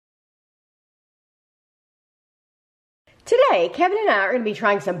Today, Kevin and I are going to be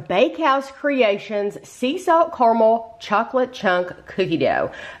trying some Bakehouse Creations Sea Salt Caramel Chocolate Chunk Cookie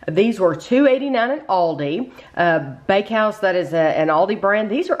Dough. These were $2.89 at ALDI. Bakehouse, that is an ALDI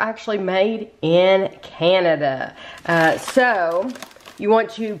brand. These are actually made in Canada. So, you want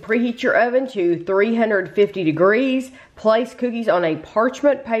to preheat your oven to 350 degrees. Place cookies on a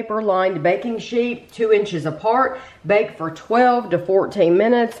parchment paper lined baking sheet 2 inches apart. Bake for 12 to 14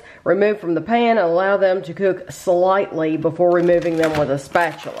 minutes. Remove from the pan and allow them to cook slightly before removing them with a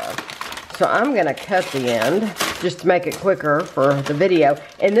spatula. So I'm gonna cut the end just to make it quicker for the video.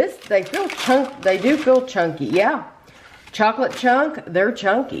 And this, they do feel chunky, yeah. Chocolate chunk, they're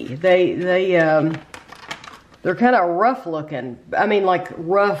chunky. They're kind of rough looking. I mean, like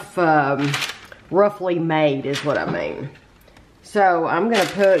rough, roughly made is what I mean. So I'm gonna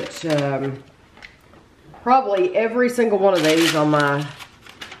put probably every single one of these on my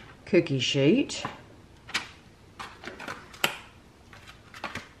cookie sheet.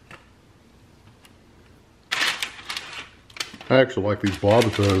 I actually like these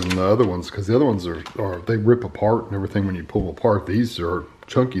blobitos and the other ones because the other ones are they rip apart and everything when you pull them apart. These are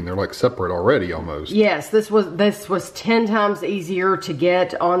chunky and they're like separate already almost. Yes, this was 10 times easier to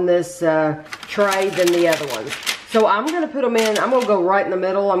get on this tray than the other ones. So I'm gonna put them in, I'm gonna go right in the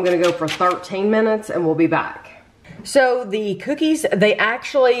middle. I'm gonna go for 13 minutes and we'll be back. So the cookies, they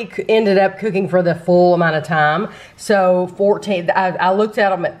actually ended up cooking for the full amount of time. So 14, I looked at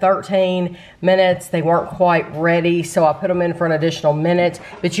them at 13 minutes. They weren't quite ready, so I put them in for an additional minute.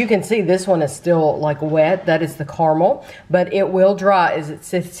 But you can see this one is still like wet. That is the caramel, but it will dry as it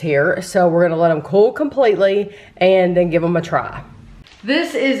sits here. So we're gonna let them cool completely and then give them a try.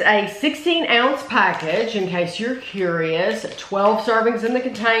 This is a 16-ounce package, in case you're curious. 12 servings in the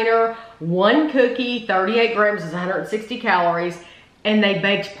container, 1 cookie, 38 grams is 160 calories, and they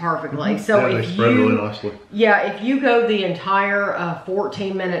baked perfectly. So yeah, if they spread really nicely. Yeah, if you go the entire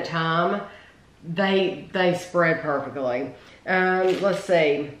 14-minute time, they spread perfectly. Let's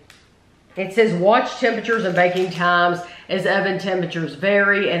see. It says watch temperatures and baking times as oven temperatures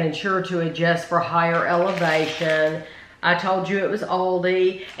vary and ensure to adjust for higher elevation. I told you it was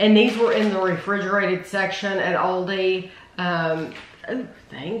Aldi, and these were in the refrigerated section at Aldi. Oh,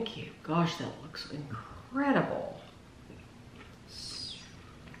 thank you. Gosh, that looks incredible.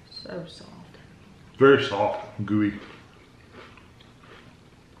 So soft. Very soft, gooey.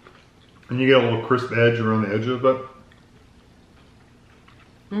 And you get a little crisp edge around the edge of it.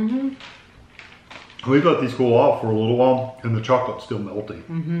 We've let these cool off for a little while, and the chocolate's still melty.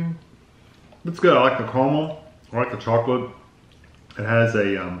 It's good. I like the caramel. I like the chocolate. It has a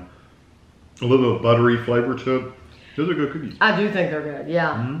little bit of buttery flavor to it. Those are good cookies. I do think they're good,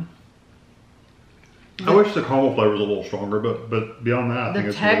 yeah. I wish the caramel flavor was a little stronger, but beyond that, I think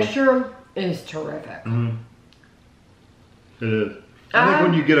it's good. The texture is terrific. It is. I think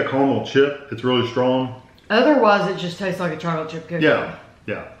when you get a caramel chip, it's really strong. Otherwise, it just tastes like a chocolate chip cookie. Yeah,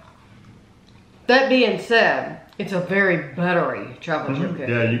 yeah. That being said, it's a very buttery chocolate chip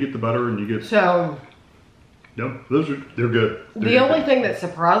cookie. Yeah, you get the butter and you get... So... Yep, they're good. The only thing that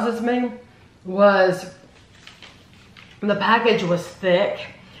surprises me was the package was thick,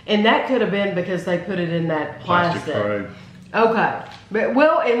 and that could have been because they put it in that plastic. Tray. Okay, but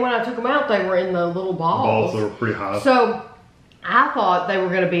well, and when I took them out, they were in the little balls. Balls that were pretty high. So I thought they were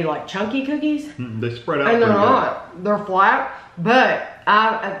going to be like chunky cookies. They spread out. And they're not. They're flat, but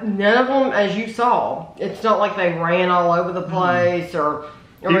none of them, as you saw, it's not like they ran all over the place or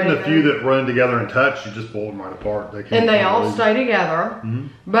even anything. the few that run together and touch, you just pull them right apart. And they all stay together.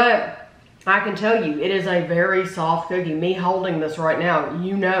 But I can tell you, it is a very soft cookie. Me holding this right now,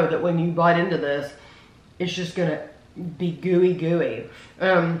 you know that when you bite into this, it's just going to be gooey.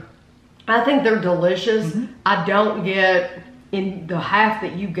 I think they're delicious. I don't get, in the half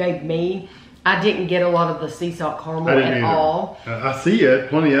that you gave me, I didn't get a lot of the sea salt caramel at all. I see it,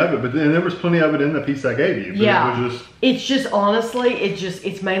 plenty of it, but then there was plenty of it in the piece I gave you. But yeah, it was just... it's just honestly,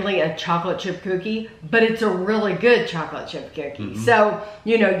 it's mainly a chocolate chip cookie, but it's a really good chocolate chip cookie. So,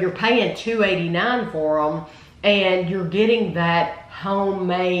 you know, you're paying $2.89 for them, and you're getting that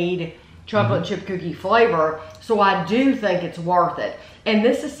homemade chocolate chip cookie flavor. So I do think it's worth it. And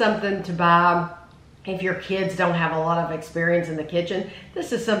this is something to buy if your kids don't have a lot of experience in the kitchen.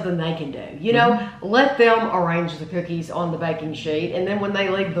 This is something they can do. You know, let them arrange the cookies on the baking sheet, and then when they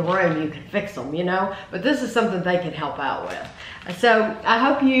leave the room, you can fix them, you know. But this is something they can help out with. So I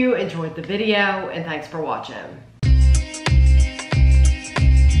hope you enjoyed the video, and thanks for watching.